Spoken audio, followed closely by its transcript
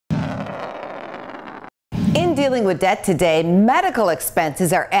In dealing with debt today, medical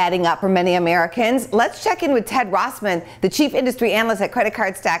expenses are adding up for many Americans. Let's check in with Ted Rossman, the Chief Industry Analyst at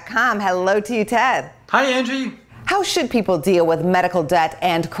creditcards.com. Hello to you, Ted. Hi, Angie. How should people deal with medical debt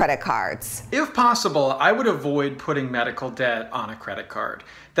and credit cards? If possible, I would avoid putting medical debt on a credit card.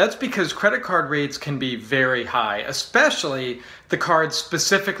 That's because credit card rates can be very high, especially the cards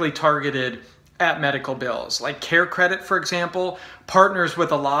specifically targeted at medical bills. Like Care Credit, for example, partners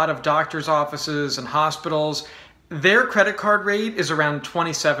with a lot of doctors' offices and hospitals. Their credit card rate is around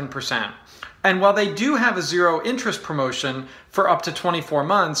 27%. And while they do have a zero interest promotion for up to 24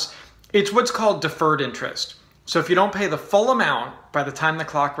 months, it's what's called deferred interest. So if you don't pay the full amount by the time the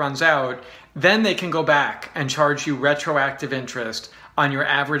clock runs out, then they can go back and charge you retroactive interest on your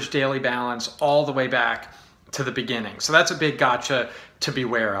average daily balance all the way back to the beginning. So that's a big gotcha to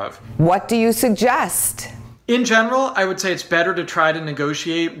beware of. What do you suggest? In general, I would say it's better to try to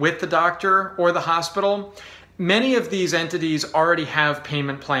negotiate with the doctor or the hospital. Many of these entities already have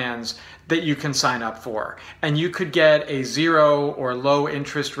payment plans that you can sign up for, and you could get a zero or low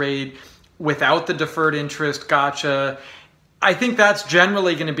interest rate without the deferred interest gotcha. I think that's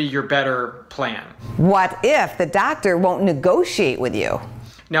generally going to be your better plan. What if the doctor won't negotiate with you?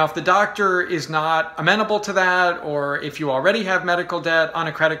 Now, if the doctor is not amenable to that, or if you already have medical debt on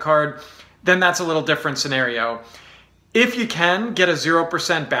a credit card, then that's a little different scenario. If you can get a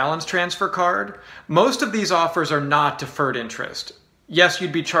 0% balance transfer card, most of these offers are not deferred interest. Yes,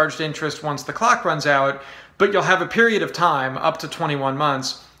 you'd be charged interest once the clock runs out, but you'll have a period of time, up to 21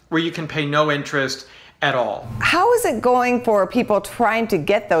 months, where you can pay no interest at all. How is it going for people trying to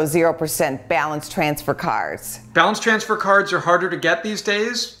get those 0% balance transfer cards? Balance transfer cards are harder to get these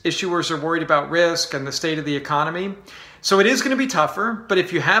days. Issuers are worried about risk and the state of the economy. So it is going to be tougher, but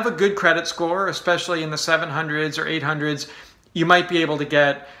if you have a good credit score, especially in the 700s or 800s, you might be able to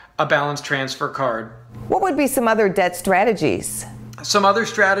get a balance transfer card. What would be some other debt strategies? Some other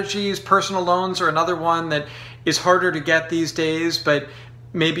strategies, personal loans are another one that is harder to get these days, but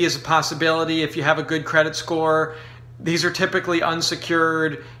maybe is a possibility if you have a good credit score. These are typically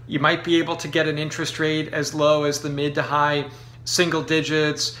unsecured. You might be able to get an interest rate as low as the mid to high single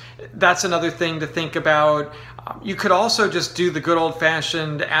digits. That's another thing to think about. You could also just do the good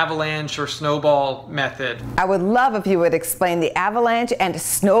old-fashioned avalanche or snowball method. I would love if you would explain the avalanche and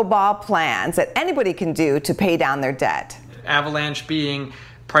snowball plans that anybody can do to pay down their debt. Avalanche being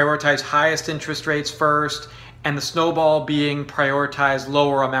prioritize highest interest rates first, and the snowball being prioritize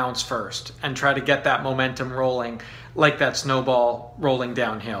lower amounts first and try to get that momentum rolling like that snowball rolling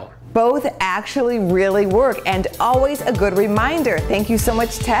downhill. Both actually really work, and always a good reminder. Thank you so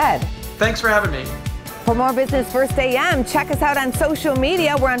much, Ted. Thanks for having me. For more Business First AM, check us out on social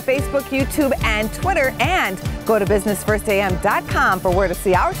media. We're on Facebook, YouTube, and Twitter. And go to businessfirstam.com for where to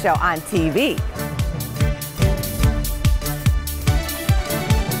see our show on TV.